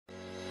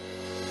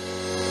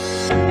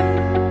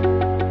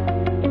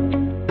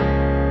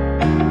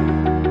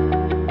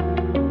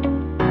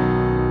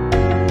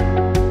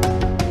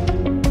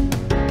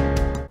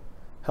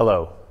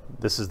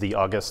This is the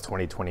August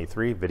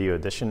 2023 video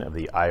edition of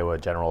the Iowa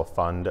General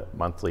Fund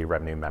Monthly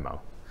Revenue Memo.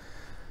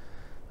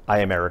 I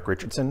am Eric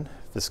Richardson,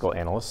 Fiscal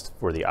Analyst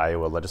for the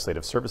Iowa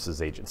Legislative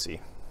Services Agency,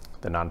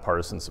 the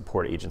nonpartisan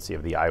support agency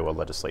of the Iowa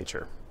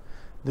Legislature.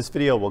 This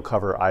video will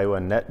cover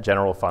Iowa net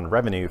general fund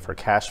revenue for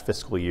cash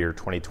fiscal year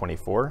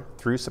 2024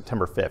 through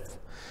September 5th,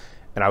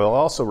 and I will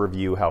also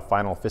review how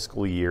final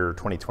fiscal year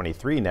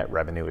 2023 net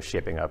revenue is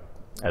shaping up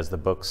as the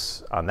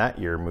books on that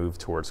year move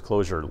towards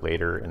closure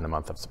later in the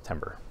month of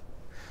September.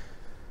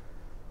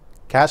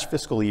 Cash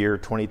fiscal year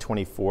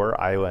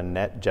 2024 Iowa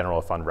net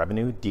general fund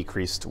revenue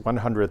decreased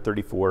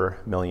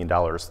 $134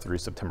 million through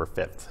September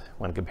 5th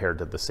when compared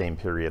to the same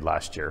period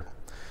last year,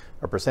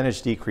 a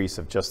percentage decrease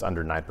of just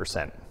under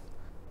 9%.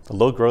 The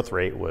low growth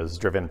rate was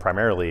driven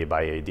primarily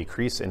by a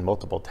decrease in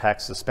multiple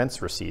tax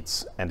suspense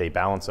receipts and a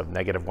balance of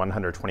negative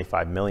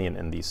 $125 million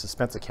in the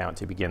suspense account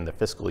to begin the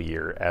fiscal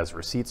year, as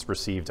receipts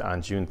received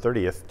on June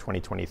 30th,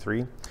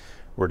 2023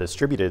 were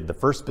distributed the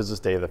first business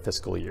day of the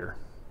fiscal year.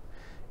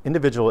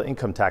 Individual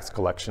income tax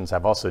collections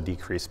have also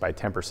decreased by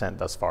 10%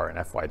 thus far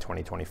in FY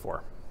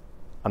 2024.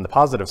 On the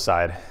positive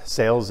side,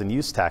 sales and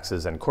use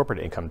taxes and corporate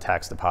income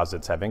tax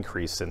deposits have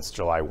increased since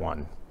July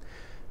 1.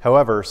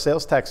 However,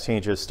 sales tax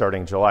changes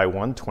starting July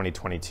 1,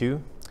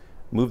 2022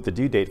 moved the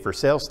due date for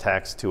sales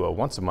tax to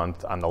once a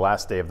month on the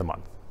last day of the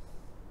month.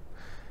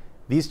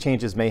 These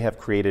changes may have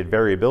created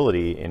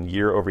variability in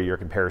year-over-year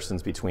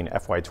comparisons between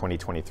FY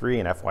 2023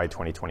 and FY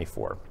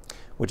 2024,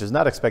 which is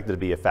not expected to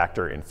be a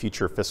factor in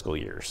future fiscal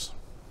years.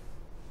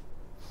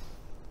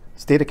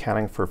 State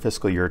accounting for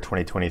fiscal year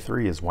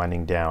 2023 is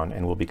winding down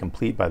and will be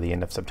complete by the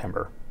end of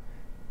September.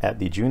 At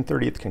the June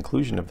 30th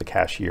conclusion of the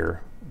cash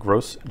year,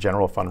 gross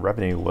general fund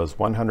revenue was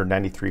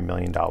 $193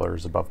 million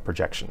above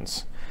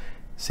projections.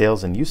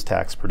 Sales and use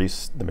tax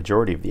produced the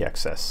majority of the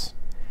excess.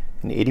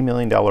 An $80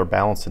 million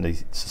balance in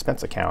the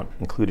suspense account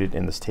included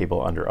in this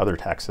table under other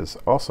taxes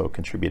also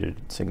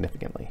contributed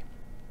significantly.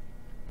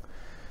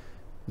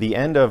 The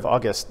end of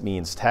August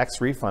means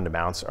tax refund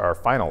amounts are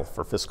final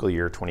for fiscal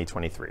year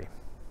 2023.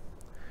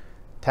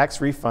 Tax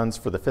refunds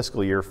for the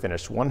fiscal year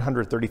finished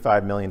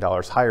 $135 million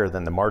higher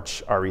than the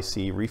March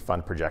REC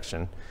refund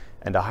projection,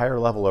 and a higher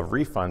level of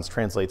refunds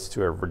translates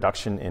to a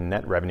reduction in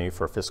net revenue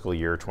for fiscal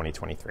year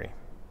 2023.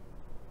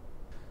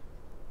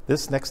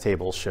 This next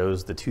table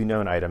shows the two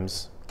known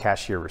items,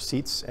 cashier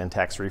receipts and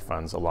tax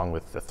refunds, along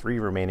with the three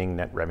remaining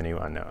net revenue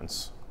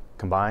unknowns.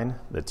 Combined,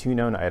 the two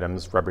known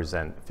items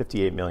represent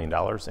 $58 million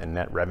in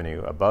net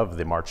revenue above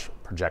the March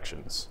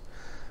projections.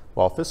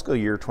 While fiscal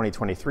year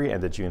 2023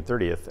 ended June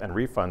 30th and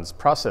refunds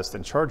processed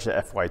and charged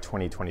to FY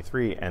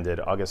 2023 ended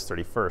August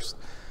 31st,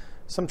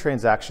 some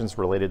transactions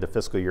related to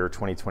fiscal year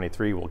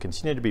 2023 will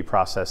continue to be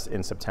processed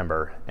in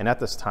September, and at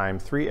this time,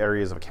 three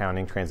areas of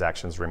accounting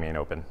transactions remain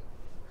open.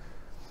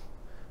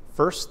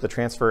 First, the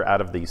transfer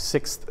out of the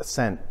 6th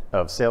cent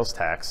of sales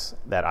tax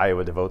that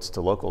Iowa devotes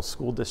to local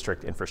school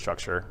district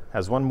infrastructure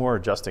has one more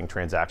adjusting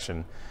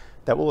transaction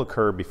that will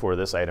occur before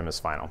this item is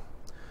final.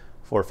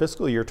 For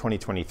fiscal year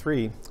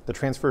 2023, the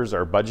transfers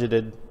are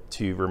budgeted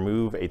to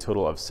remove a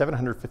total of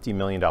 $750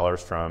 million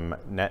from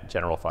net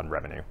general fund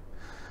revenue.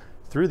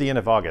 Through the end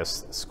of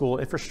August, school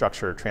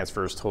infrastructure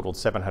transfers totaled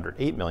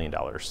 $708 million.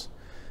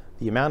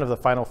 The amount of the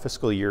final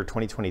fiscal year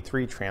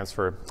 2023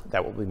 transfer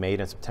that will be made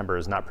in September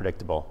is not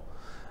predictable.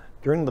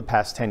 During the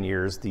past 10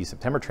 years, the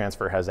September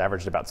transfer has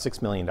averaged about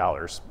 $6 million,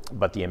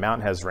 but the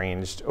amount has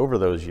ranged over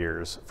those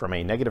years from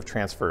a negative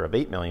transfer of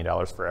 $8 million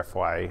for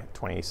FY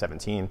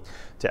 2017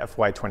 to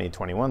FY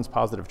 2021's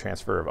positive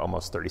transfer of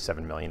almost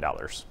 $37 million.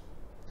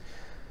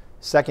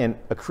 Second,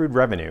 accrued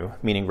revenue,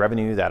 meaning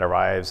revenue that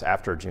arrives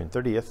after June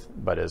 30th,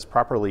 but is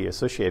properly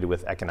associated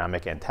with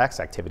economic and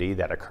tax activity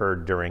that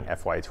occurred during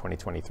FY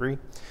 2023,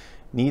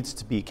 needs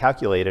to be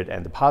calculated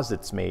and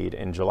deposits made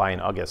in July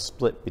and August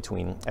split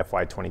between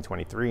FY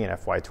 2023 and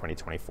FY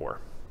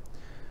 2024.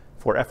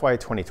 For FY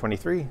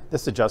 2023,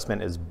 this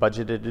adjustment is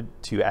budgeted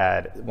to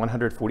add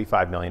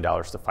 $145 million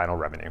to final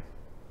revenue.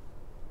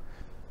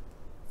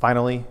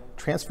 Finally,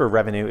 transfer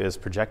revenue is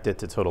projected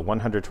to total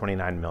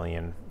 $129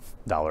 million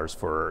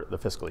for the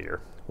fiscal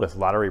year, with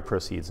lottery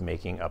proceeds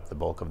making up the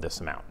bulk of this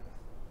amount.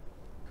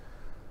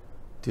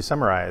 To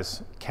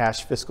summarize,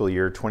 cash fiscal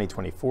year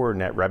 2024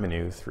 net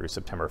revenue through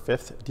September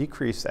 5th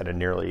decreased at a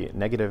nearly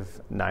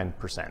negative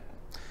 9%,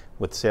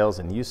 with sales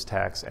and use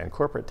tax and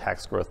corporate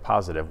tax growth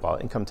positive, while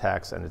income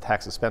tax and the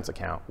tax expense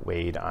account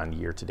weighed on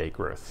year-to-date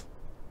growth.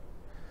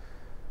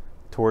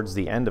 Towards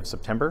the end of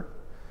September,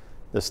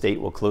 the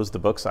state will close the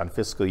books on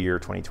fiscal year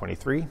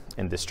 2023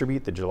 and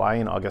distribute the July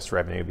and August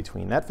revenue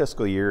between that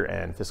fiscal year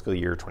and fiscal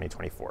year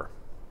 2024.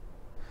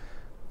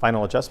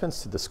 Final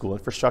adjustments to the school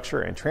infrastructure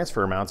and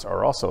transfer amounts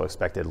are also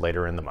expected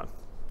later in the month.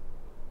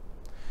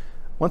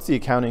 Once the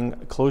accounting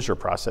closure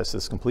process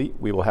is complete,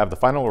 we will have the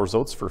final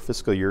results for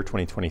fiscal year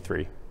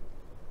 2023.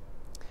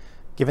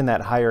 Given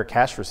that higher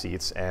cash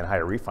receipts and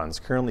higher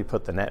refunds currently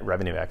put the net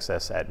revenue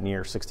excess at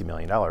near $60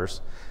 million,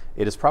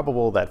 it is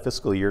probable that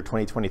fiscal year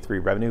 2023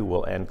 revenue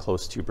will end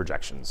close to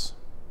projections.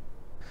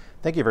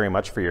 Thank you very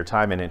much for your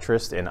time and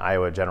interest in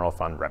Iowa General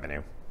Fund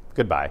revenue.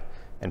 Goodbye.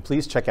 And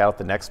please check out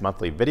the next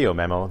monthly video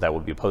memo that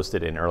will be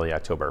posted in early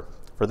October.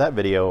 For that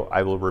video,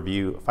 I will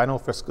review final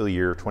fiscal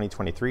year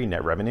 2023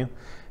 net revenue,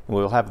 and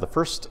we will have the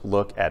first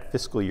look at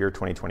fiscal year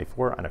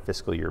 2024 on a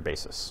fiscal year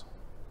basis.